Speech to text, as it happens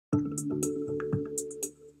So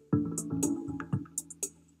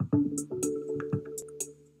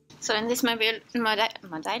in this module,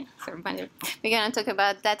 we're going to talk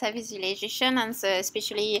about data visualization and so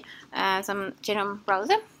especially some genome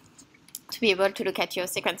browser to be able to look at your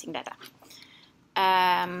sequencing data.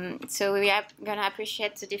 So we are going to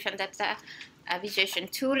appreciate the different data visualization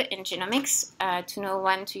tool in genomics to know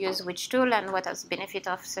when to use which tool and what is the benefit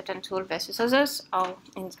of certain tool versus others, or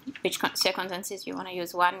in which circumstances you want to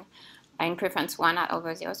use one, in preference one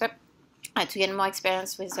over the other. To get more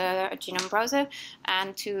experience with a genome browser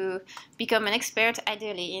and to become an expert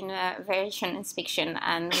ideally in variation inspection.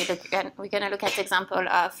 And we're going to look at example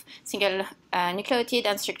of single nucleotide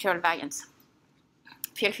and structural variants.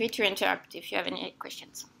 Feel free to interrupt if you have any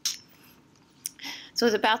questions. So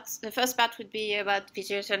the first part would be about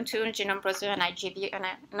visualization tool, genome browser, and IGV, and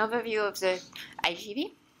an overview of the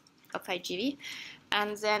IGV.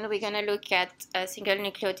 And then we're going to look at a single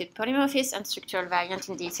nucleotide polymorphism and structural variant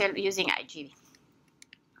in detail using IGV.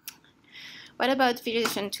 What about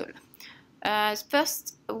visualization tool?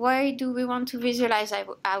 First, why do we want to visualize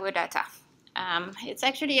our data? It's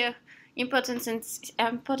actually an important thing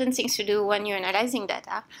to do when you're analyzing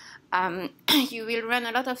data. You will run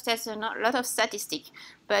a lot of tests and a lot of statistics,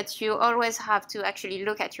 but you always have to actually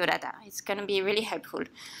look at your data. It's going to be really helpful.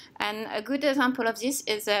 And a good example of this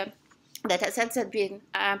is data sets that have been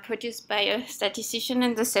produced by a statistician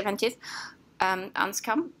in the 70s,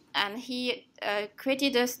 Anscombe, and he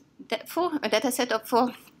created a data set of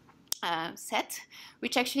 4 sets,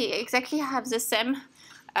 which actually exactly have the same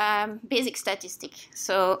basic statistic.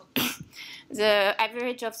 So the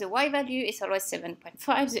average of the y value is always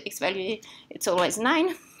 7.5, the x value it's always 9.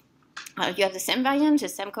 You have the same variant, the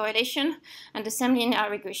same correlation, and the same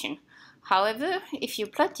linear regression. However, if you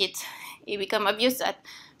plot it, it becomes obvious that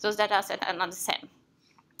those data sets are not the same.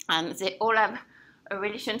 And they all have a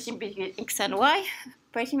relationship between x and y,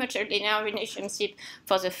 pretty much a linear relationship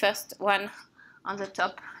for the first one on the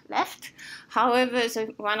top left. However,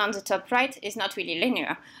 the one on the top right is not really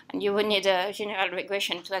linear, and you would need a general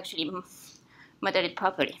regression to actually model it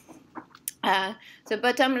properly. The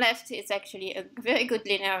bottom left is actually a very good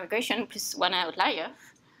linear regression plus one outlier,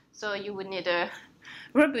 so you would need a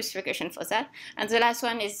robust regression for that. And the last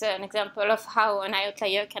one is an example of how an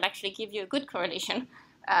outlier can actually give you a good correlation,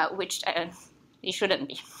 which it shouldn't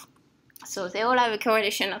be. So they all have a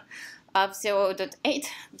correlation of 0.8,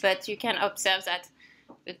 but you can observe that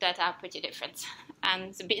the data are pretty different.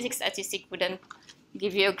 And the basic statistic wouldn't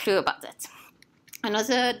give you a clue about that.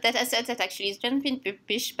 Another data set that actually has just been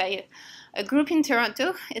published by a group in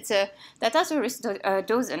Toronto, it's a Datasaurus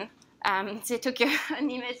dozen. They took an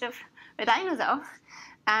image of a dinosaur,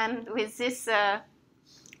 and with this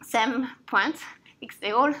same point,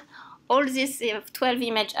 all these 12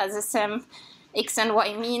 images are the same x and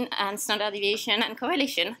y mean and standard deviation and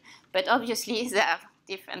correlation, but obviously they have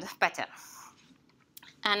different patterns.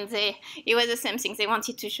 And it was the same thing. They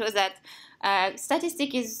wanted to show that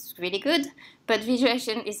statistic is really good, but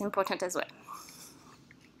visualization is important as well.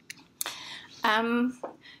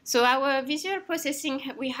 So our visual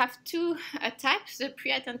processing, we have 2 types, the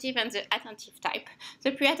pre-attentive and the attentive type.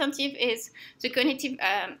 The pre-attentive is the cognitive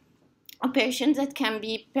operation that can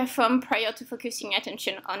be performed prior to focusing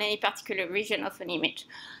attention on any particular region of an image.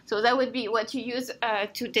 So that would be what you use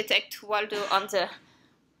to detect Waldo on the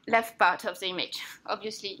left part of the image.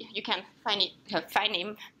 Obviously, you can find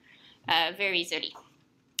him very easily.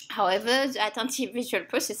 However, the attentive visual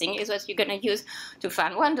processing is what you're going to use to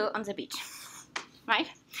find Waldo on the beach. Right?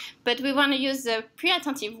 But we want to use the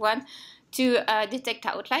pre-attentive one to detect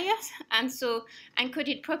outliers, and so encode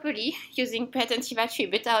it properly using pre-attentive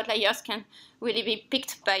attribute. Outliers can really be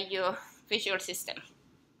picked by your visual system.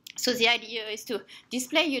 So the idea is to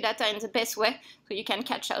display your data in the best way so you can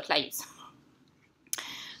catch outliers.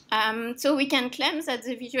 So we can claim that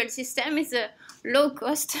the visual system is a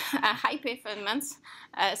low-cost, high-performance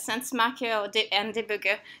sense marker and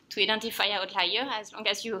debugger to identify outlier as long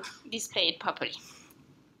as you display it properly.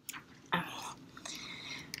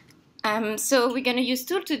 So we're going to use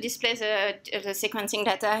tool to display the sequencing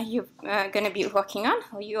data you're going to be working on,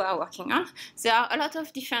 or you are working on. There are a lot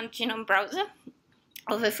of different genome browsers.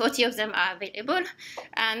 Over 40 of them are available,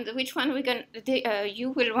 and which one you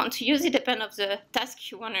will want to use, it depends on the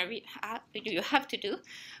task you have to do,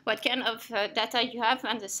 what kind of data you have,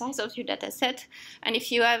 and the size of your data set, and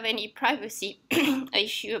if you have any privacy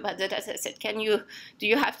issue about the data set. Do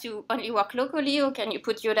you have to only work locally, or can you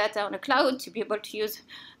put your data on a cloud to be able to use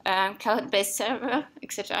cloud-based server,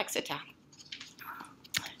 etc., etc.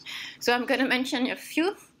 So I'm going to mention a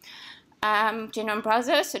few genome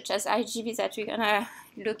browsers such as IGV that we're going to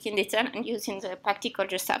look in detail and use in the practical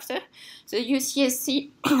just after. So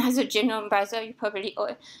UCSC as a genome browser, you probably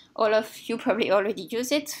all of you probably already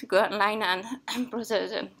use it. Go online and browse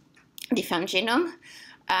the different genome.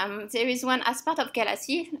 There is one as part of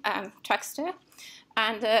Galaxy, Trackster,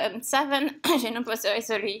 and 7 genome browser is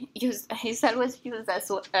always used as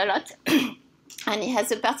a lot, and it has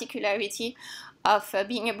the particularity of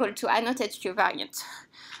being able to annotate your variant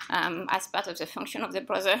as part of the function of the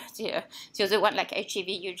browser. The other one, like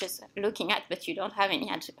HGV, you're just looking at, but you don't have any.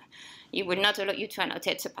 It will not allow you to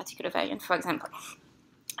annotate a particular variant, for example.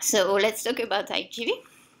 So let's talk about HGV.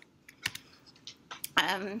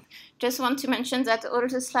 Just want to mention that all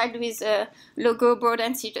the slides with logo, Broad,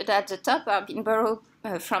 and cited at the top have been borrowed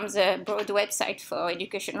from the Broad website for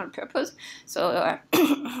educational purpose. So,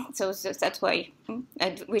 so that's why,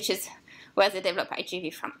 which is where they develop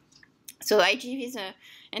IGV from. So IGV is an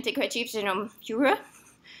integrative genome viewer.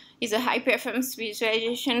 It's a high-performance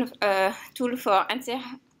visualization tool for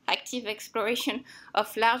interactive exploration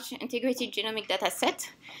of large integrated genomic data set.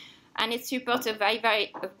 And it supports a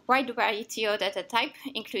wide variety of data type,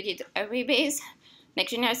 including array-based,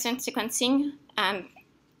 next-generation sequencing, and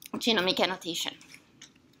genomic annotation.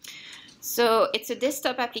 So it's a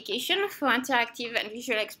desktop application for interactive and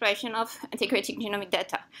visual exploration of integrated genomic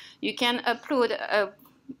data. You can upload a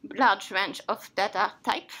large range of data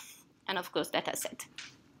type and, of course, data set.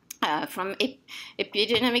 From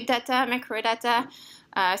epigenomic data, macrodata,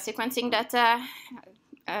 sequencing data,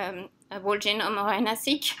 a whole genome or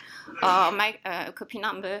RNA-seq, or copy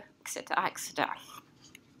number, etc., etc.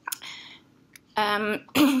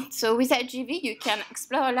 So with IGV, you can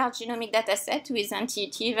explore a large genomic data set with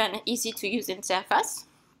intuitive and easy-to-use interface.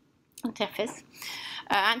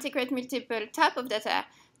 Integrate multiple types of data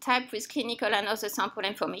type with clinical and other sample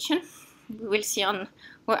information. We will see on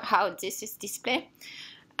how this is displayed.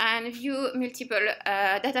 And view multiple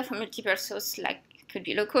data from multiple sources, like it could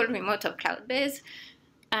be local, remote, or cloud-based.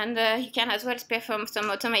 And you can as well perform some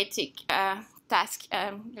automatic task,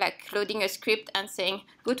 like loading a script and saying,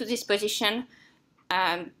 go to this position,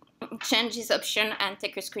 change this option, and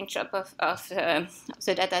take a screenshot of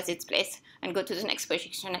the data as it's placed, and go to the next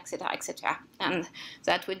position, etc., etc. And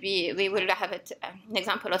that would be, we will have an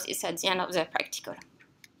example of this at the end of the practical.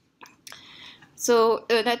 So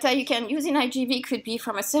data you can use in IGV could be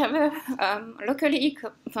from a server, locally,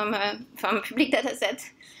 from a public data set,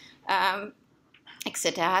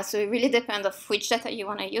 etc. So it really depends on which data you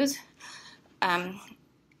want to use and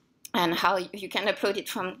how you can upload it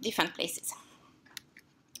from different places.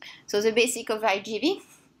 So the basic of IGV,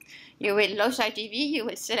 you will launch IGV, you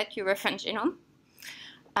will select your reference genome,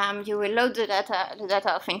 you will load the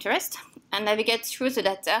data of interest, and navigate through the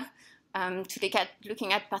data to look at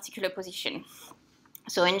looking at particular position.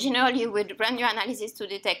 So in general, you would run your analysis to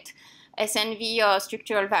detect SNV or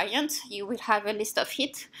structural variant. You will have a list of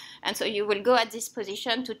hits, and so you will go at this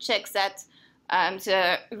position to check that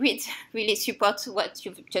the reads really supports what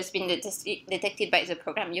you've just been detected by the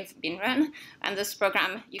program you've been run, and this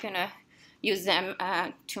program you're gonna use them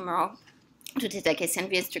tomorrow to detect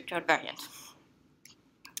SNV and structural variant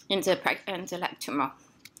in the lab tomorrow.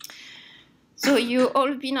 So you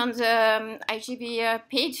all been on the IGV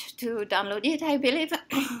page to download it, I believe.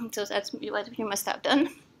 So that's what you must have done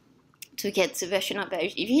to get the version of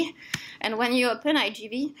IGV. And when you open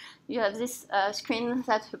IGV, you have this screen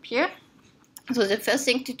that appears. So the first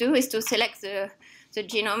thing to do is to select the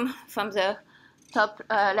genome from the top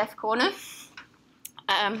left corner.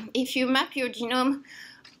 If you map your genome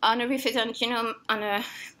on a reference genome,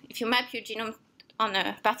 if you map your genome on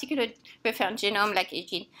a particular reference genome like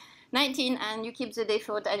AG19 and you keep the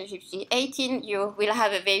default at AG18, you will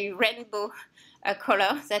have a very rainbow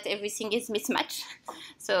color that everything is mismatched.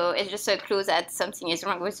 So it's just a clue that something is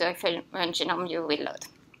wrong with the reference genome you will load.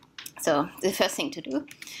 So the first thing to do.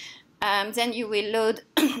 Then you will load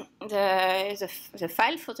the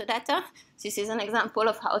file for the data. This is an example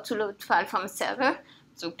of how to load file from a server.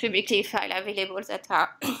 So publicly file available that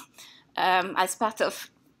are as part of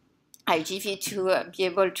IGV to be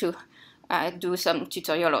able to do some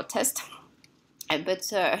tutorial or test.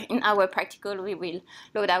 But in our practical, we will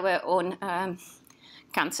load our own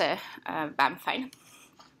cancer BAM file.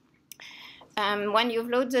 When you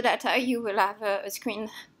load the data, you will have a screen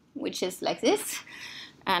which is like this.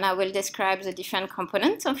 And I will describe the different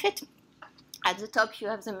components of it. At the top, you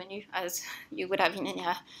have the menu as you would have in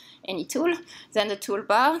any tool. Then the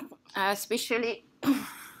toolbar, especially,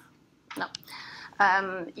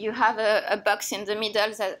 you have a box in the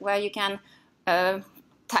middle where you can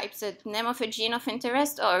type the name of a gene of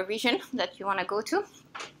interest or a region that you want to go to.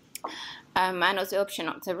 Another option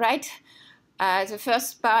on the right. The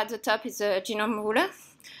first bar at the top is a genome ruler,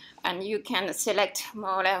 and you can select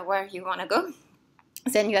more or less where you want to go.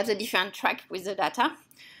 Then you have the different track with the data.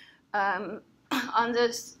 On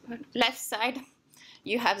the left side,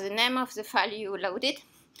 you have the name of the file you loaded.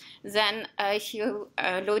 Then if you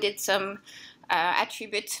loaded some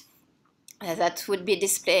attribute that would be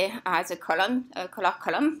displayed as a column, a color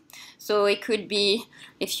column. So it could be,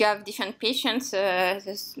 if you have different patients,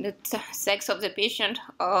 the sex of the patient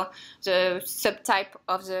or the subtype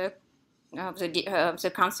of the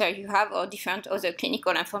cancer you have, or different other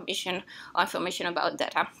clinical information or information about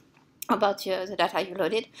data, about the data you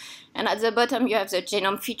loaded. And at the bottom you have the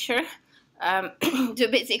genome feature. The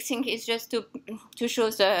basic thing is just to show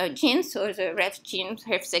the genes, so the ref gene,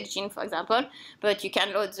 ref-seq gene, for example, but you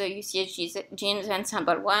can load the UCH genes and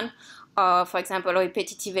sample one, or for example, a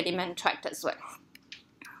repetitive element tract as well.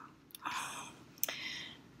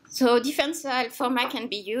 So different file format can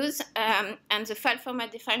be used, and the file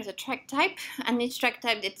format defines the track type, and each track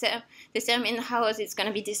type determines how it's going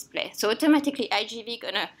to be displayed. So automatically IGV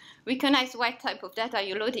going to recognize what type of data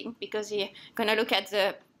you're loading, because you're going to look at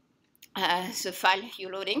the file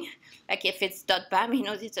you're loading. Like if it's .bam, he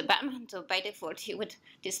knows it's a BAM, so by default he would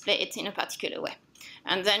display it in a particular way.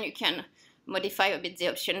 And then you can modify a bit the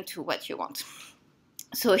option to what you want.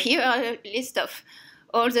 So here are a list of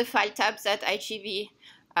all the file types that IGV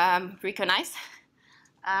recognize.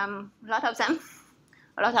 A lot of them.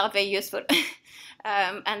 A lot are very useful.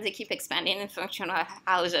 And they keep expanding in function of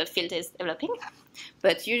how the field is developing.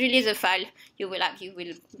 But usually the file you will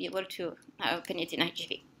be able to open it in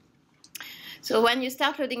IGV. So when you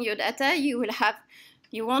start loading your data, you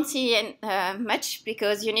won't see much,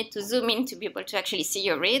 because you need to zoom in to be able to actually see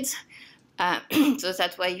your reads. So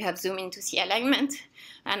that's why you have zoom in to see alignment,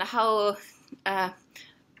 and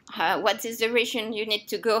what is the region you need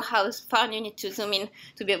to go, how far you need to zoom in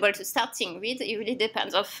to be able to start seeing reads. It really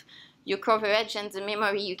depends on your coverage and the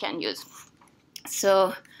memory you can use.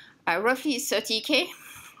 So roughly 30K.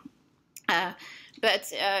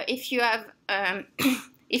 But if you have,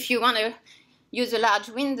 if you want to use a large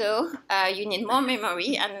window, you need more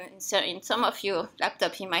memory, and so in some of your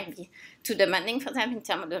laptop it might be too demanding for them in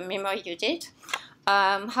terms of the memory usage.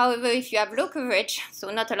 However, if you have low coverage, so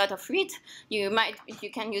not a lot of read, you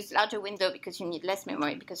can use larger window because you need less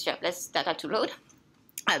memory, because you have less data to load.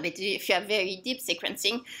 But if you have very deep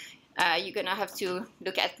sequencing, you're gonna have to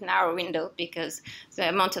look at narrow window, because the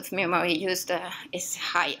amount of memory used is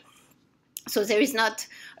high. So there is not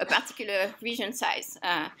a particular region size,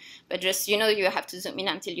 but just, you have to zoom in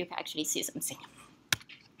until you can actually see something.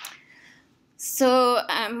 So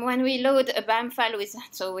when we load a BAM file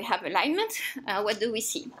so we have alignment, what do we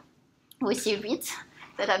see? We see reads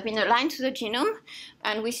that have been aligned to the genome,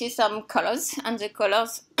 and we see some colors, and the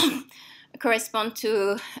colors correspond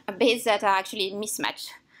to a base that are actually mismatched.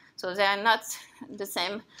 So they are not the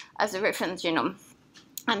same as the reference genome.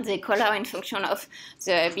 And the color in function of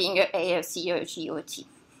the being a C or G or T,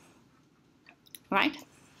 right?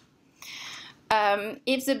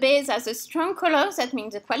 If the base has a strong color, that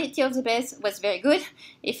means the quality of the base was very good.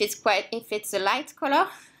 If it's a light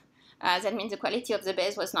color, that means the quality of the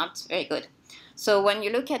base was not very good. So when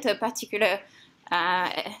you look at a particular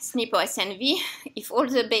SNP or SNV, if all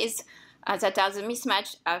the base that are the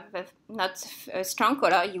mismatch have not a strong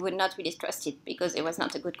color, you would not really trust it, because it was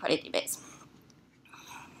not a good quality base.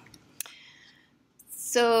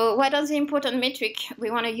 So what are the important metrics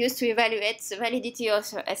we want to use to evaluate the validity of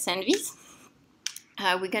SNVs?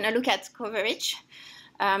 We're going to look at coverage.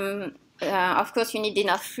 Of course, you need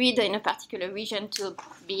enough read in a particular region to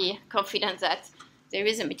be confident that there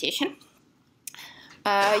is a mutation.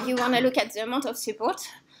 You want to look at the amount of support.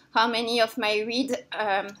 How many of my read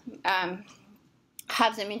have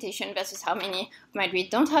the mutation versus how many of my read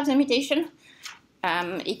don't have the mutation.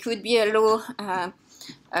 It could be a low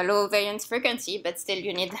variance frequency, but still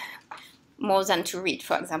you need more than 2 read,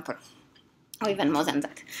 for example, or even more than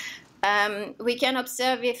that. We can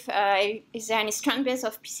observe if is there any strand base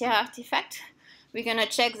of PCR artifact. We're going to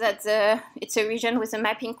check that it's a region with the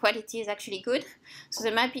mapping quality is actually good. So the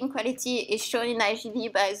mapping quality is shown in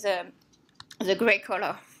IGV by the gray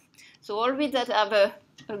color. So all reads that have a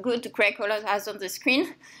good gray color as on the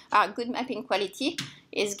screen are good mapping quality,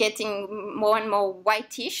 is getting more and more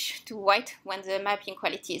whitish to white when the mapping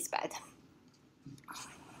quality is bad.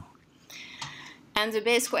 And the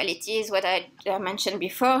base quality is what I mentioned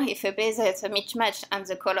before. If a base has a mismatch and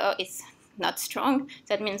the color is not strong,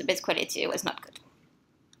 that means the base quality was not good.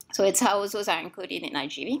 So it's how those are encoded in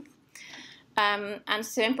IGV. And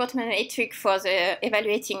the important metric for the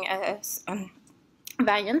evaluating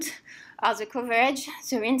variant are the coverage,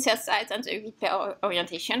 the reinsert size, and the repair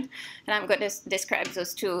orientation. And I'm going to describe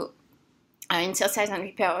those two, insert size and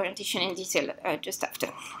repair orientation, in detail just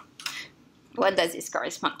after. What does this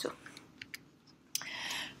correspond to?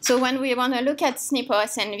 So when we want to look at SNP or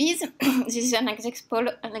SNVs, this is an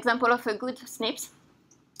example of a good SNPs.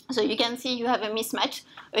 So you can see you have a mismatch,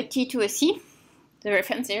 a T to a C. The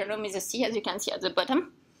reference genome is a C, as you can see at the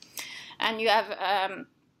bottom. And you have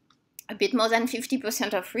a bit more than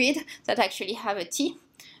 50% of read that actually have a T.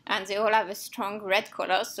 And they all have a strong red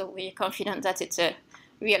color, so we're confident that it's a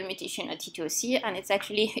real mutation, a T to a C. And it's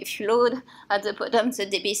actually, if you load at the bottom the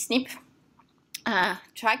DB SNP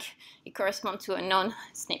track, it corresponds to a known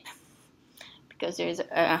SNP, because there is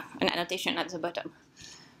an annotation at the bottom.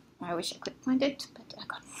 I wish I could point it, but I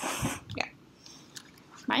can't. Yeah.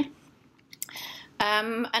 Right.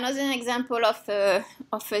 Another example of a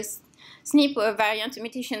SNP or a variant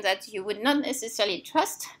mutation that you would not necessarily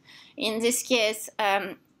trust. In this case,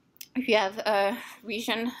 you have a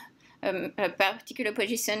region, a particular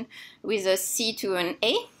position with a C to an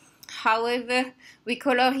A. However, we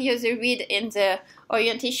color here the read in the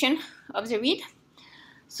orientation of the read.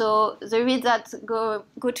 So the reads that go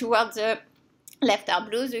towards the left are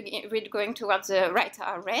blue, the read going towards the right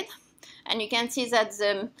are red. And you can see that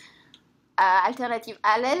the alternative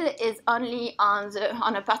allele is only on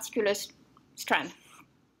a particular strand,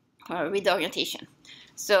 read orientation.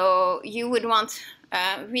 So you would want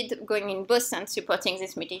read going in both strands supporting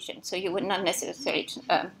this mutation. So you would not necessarily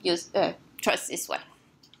trust this one.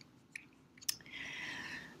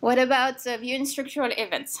 What about viewing structural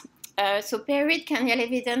events? So pair read can yield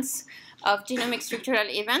evidence of genomic structural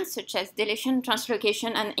events such as deletion,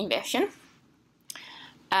 translocation, and inversion.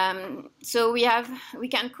 So we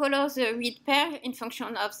can color the read pair in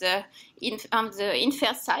function of the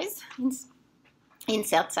insert size, and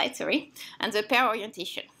the pair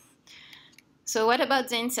orientation. So what about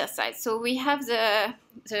the insert size? So we have the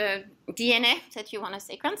DNA that you want to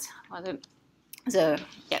sequence, or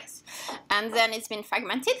yes, and then it's been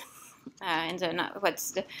fragmented, what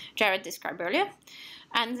Jared described earlier.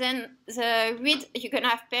 And then the read, you're going to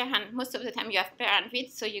have pair, and most of the time you have pair and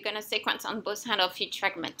read, so you're going to sequence on both hands of each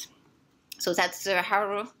fragment. So that's the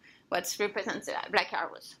arrow, what represents the black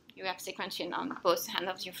arrows. You have sequencing on both hands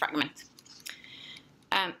of your fragment.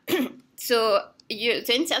 So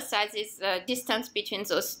the insert size is the distance between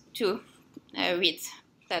those two reads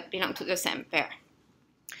that belong to the same pair.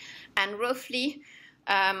 And roughly,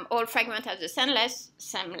 all fragments have the same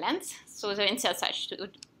length, so the insert size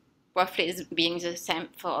should roughly is being the same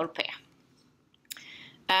for all pair.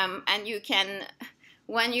 And you can,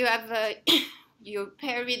 when you have your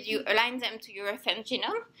pair read, you align them to your reference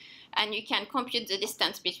genome, and you can compute the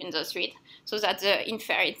distance between those reads, so that's the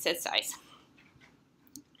infer insert size.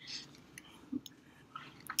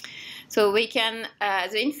 So we can,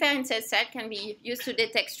 the infer insert size can be used to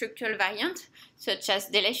detect structural variants, such as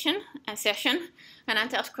deletion, insertion, and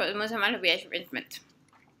interchromosomal rearrangement.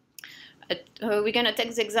 We're going to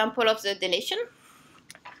take the example of the deletion.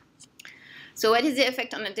 So what is the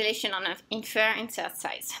effect on the deletion on an infer insert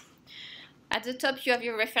size? At the top, you have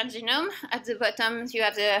your reference genome. At the bottom, you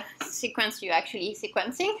have the sequence you're actually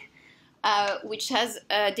sequencing, which has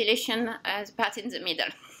a deletion as part in the middle.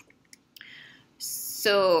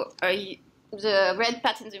 So the red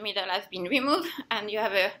part in the middle has been removed, and you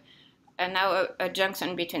have now a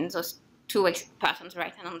junction between those two parts on the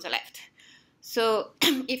right and on the left. So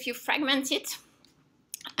if you fragment it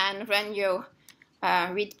and run your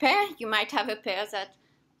read pair, you might have a pair that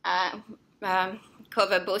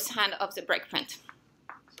cover both hands of the breakpoint.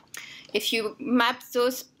 If you map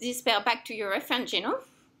this pair back to your reference genome,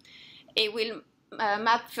 it will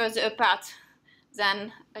map further apart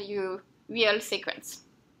than your real sequence.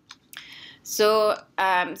 So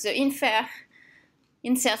the infer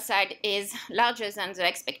insert size is larger than the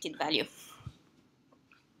expected value.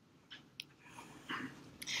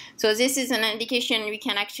 So this is an indication we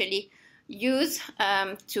can actually use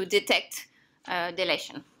to detect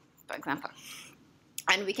deletion, for example.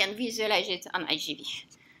 And we can visualize it on IGV,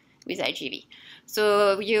 with IGV.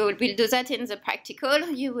 So you will do that in the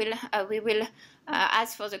practical. We will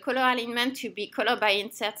ask for the color alignment to be colored by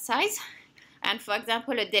insert size. And for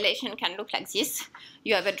example, a deletion can look like this.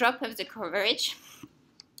 You have a drop of the coverage.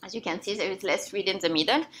 As you can see, there is less read in the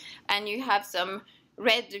middle. And you have some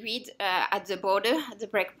red read at the border, at the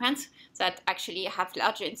breakpoint, that actually have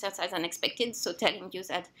larger insert size than expected, so telling you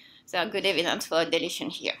that there are good evidence for a deletion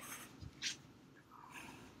here.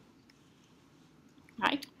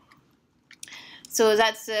 Right? So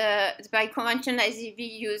that's by convention IGV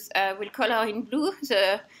use will color in blue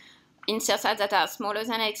the insert sites that are smaller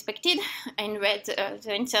than expected. In red,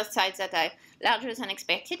 the insert sites that are larger than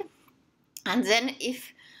expected. And then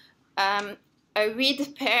if a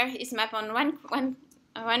read pair is mapped on one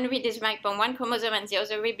read is mapped on one chromosome and the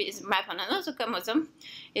other read is mapped on another chromosome,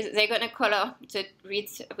 they're going to color the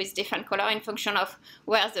reads with different color in function of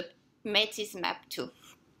where the mate is mapped to.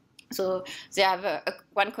 So they have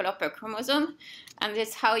one color per chromosome, and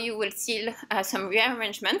that's how you will see some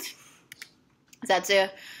rearrangement. That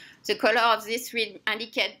the color of this read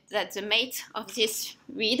indicates that the mate of this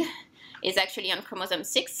read is actually on chromosome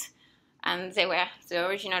 6, and the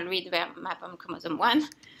original read were mapped on chromosome 1,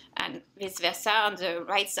 and vice versa. On the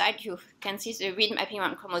right side, you can see the read mapping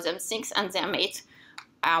on chromosome 6, and their mates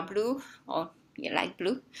are blue, or light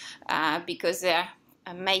blue, because their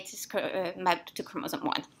mate is mapped to chromosome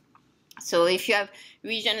 1. So if you have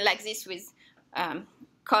region like this with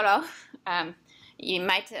color, you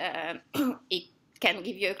might it can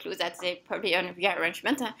give you a clue that they're probably on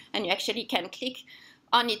rearrangement, and you actually can click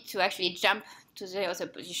on it to actually jump to the other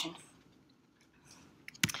position.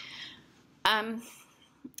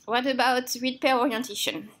 What about read pair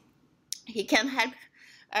orientation? It can help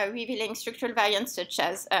revealing structural variants such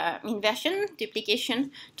as inversion,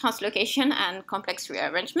 duplication, translocation, and complex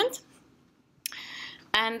rearrangement.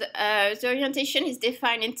 And the orientation is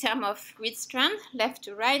defined in terms of read strand, left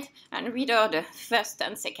to right, and read order, first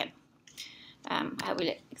and second. I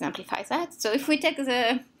will exemplify that. So if we take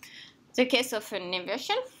the case of an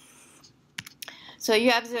inversion, so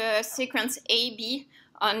you have the sequence AB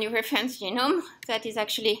on your reference genome that is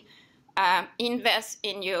actually inverse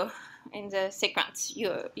in the sequence,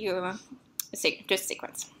 just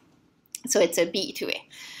sequence. So it's a B to A.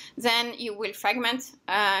 Then you will fragment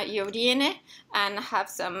your DNA and have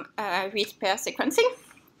some read pair sequencing.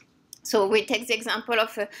 So we take the example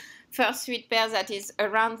of a first read pair that is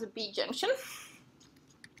around the B junction.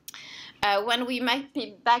 When we map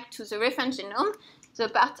it back to the reference genome, the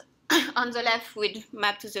part on the left would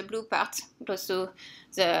map to the blue part close to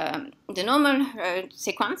the normal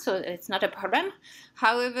sequence, so it's not a problem.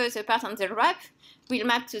 However, the part on the right will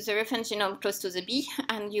map to the reference genome close to the B,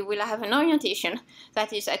 and you will have an orientation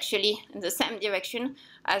that is actually in the same direction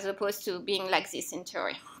as opposed to being like this in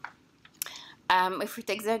theory. If we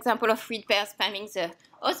take the example of read pair spamming the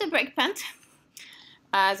other breakpoint,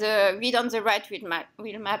 the read on the right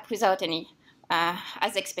will map without any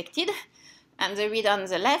as expected, and the read on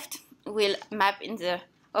the left will map in the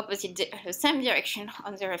opposite, the same direction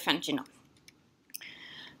on the reference genome.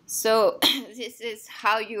 So this is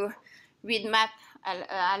how you read map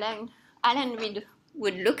Allen read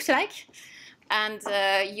would look like, and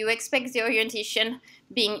you expect the orientation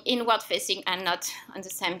being inward facing and not on the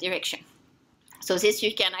same direction. So this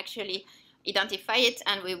you can actually identify it,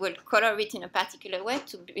 and we will color it in a particular way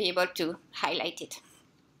to be able to highlight it.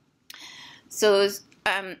 So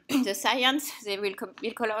the cyan's, they will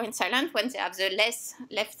color in cyan when they have the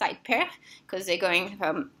left side pair, because they're going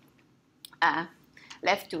from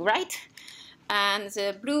left to right, and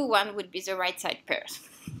the blue one would be the right side pairs.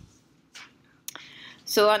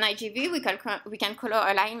 So on IGV, we can color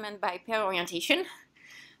alignment by pair orientation,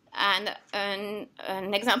 and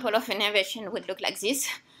an example of an inversion would look like this,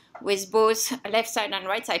 with both left side and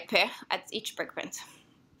right side pair at each breakpoint,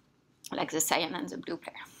 like the cyan and the blue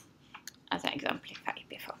pair, as I exemplified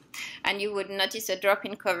before. And you would notice a drop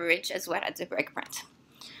in coverage as well at the breakpoint.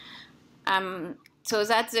 So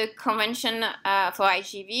that's the convention for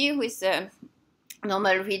IGV with the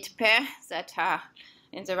normal read pair that are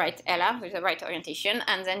in the right LR with the right orientation,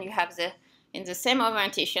 and then you have in the same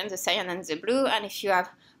orientation the cyan and the blue, and if you have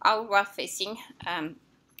outward facing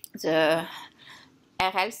the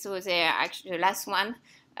RL, so they are actually the last one,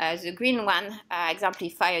 the green one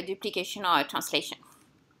exemplify a duplication or a translation.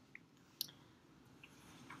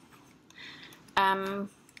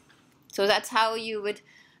 So that's how you would,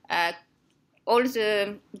 all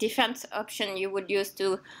the different options you would use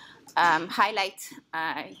to highlight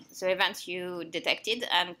the events you detected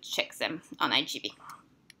and check them on IGV.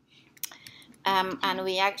 And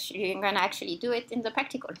we're going to actually do it in the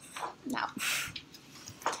practical now.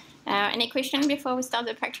 Any question before we start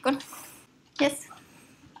the practical? Yes?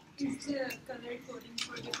 Is the color coding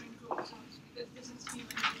for different chromosomes? Because this is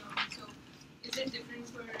human genome, so is it different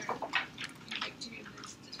for bacteria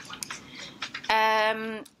versus just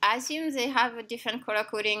one? I assume they have a different color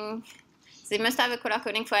coding. They must have a color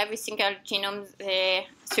coding for every single genome they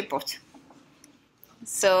support.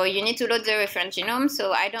 So you need to load the reference genome.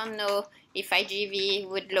 So I don't know if IGV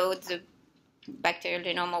would load the bacterial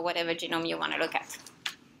genome or whatever genome you want to look at.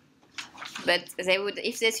 But they would,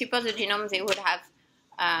 if they support the genome, they would have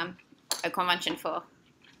a convention for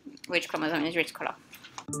which chromosome is which color.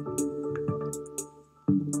 you.